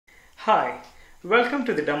Hi, welcome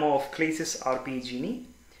to the demo of ClaySys RPA Genie.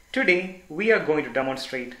 Today we are going to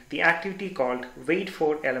demonstrate the activity called Wait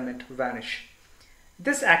for Element Vanish.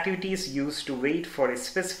 This activity is used to wait for a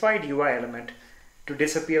specified UI element to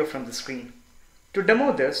disappear from the screen. To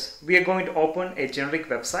demo this, we are going to open a generic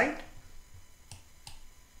website.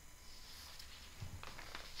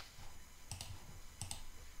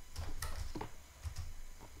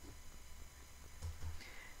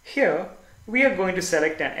 Here, we are going to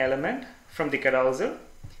select an element from the carousel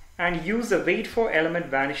and use the wait for element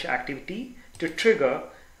vanish activity to trigger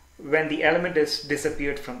when the element is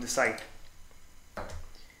disappeared from the site.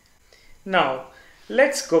 Now,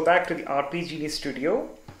 let's go back to the RPA Genie Studio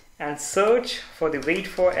and search for the wait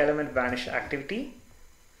for element vanish activity.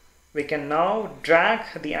 We can now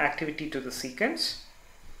drag the activity to the sequence.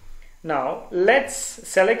 Now, let's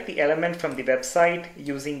select the element from the website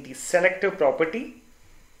using the selector property.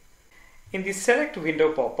 In the select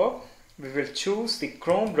window pop-up, we will choose the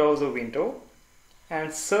Chrome browser window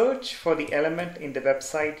and search for the element in the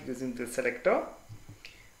website using the selector.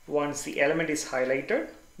 Once the element is highlighted,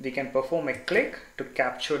 we can perform a click to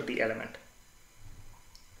capture the element.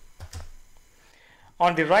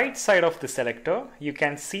 On the right side of the selector, you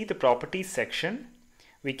can see the properties section.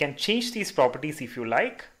 We can change these properties if you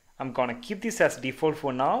like. I'm gonna keep this as default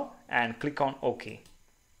for now and click on OK.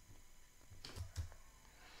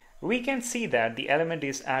 We can see that the element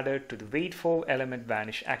is added to the wait for element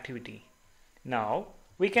vanish activity. Now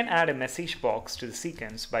we can add a message box to the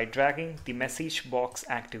sequence by dragging the message box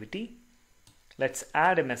activity. Let's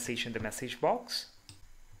add a message in the message box.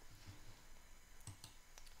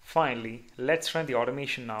 Finally, let's run the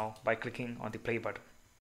automation now by clicking on the play button.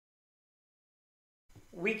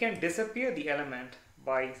 We can disappear the element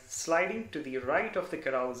by sliding to the right of the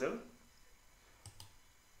carousel.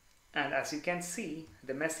 And as you can see,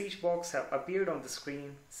 the message box have appeared on the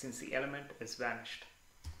screen since the element is vanished.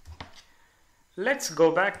 Let's go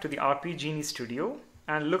back to the RPA Genie Studio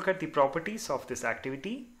and look at the properties of this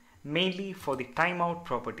activity, mainly for the timeout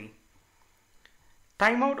property.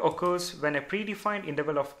 Timeout occurs when a predefined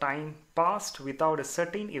interval of time passed without a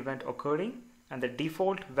certain event occurring, and the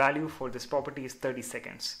default value for this property is 30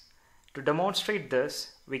 seconds. To demonstrate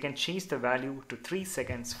this, we can change the value to 3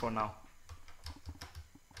 seconds for now.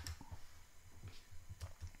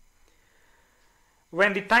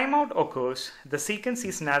 When the timeout occurs, the sequence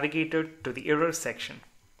is navigated to the error section.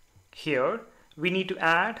 Here, we need to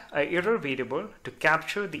add an error variable to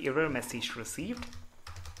capture the error message received,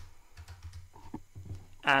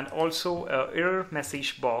 and also an error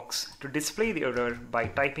message box to display the error by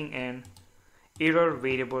typing in error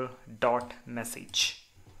variable dot message.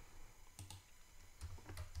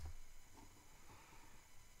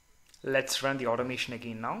 Let's run the automation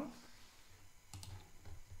again now.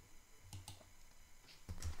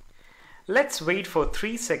 Let's wait for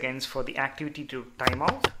 3 seconds for the activity to time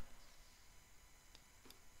out.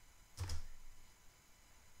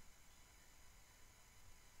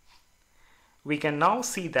 We can now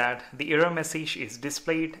see that the error message is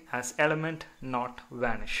displayed as element not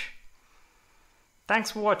vanish.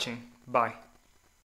 Thanks for watching. Bye.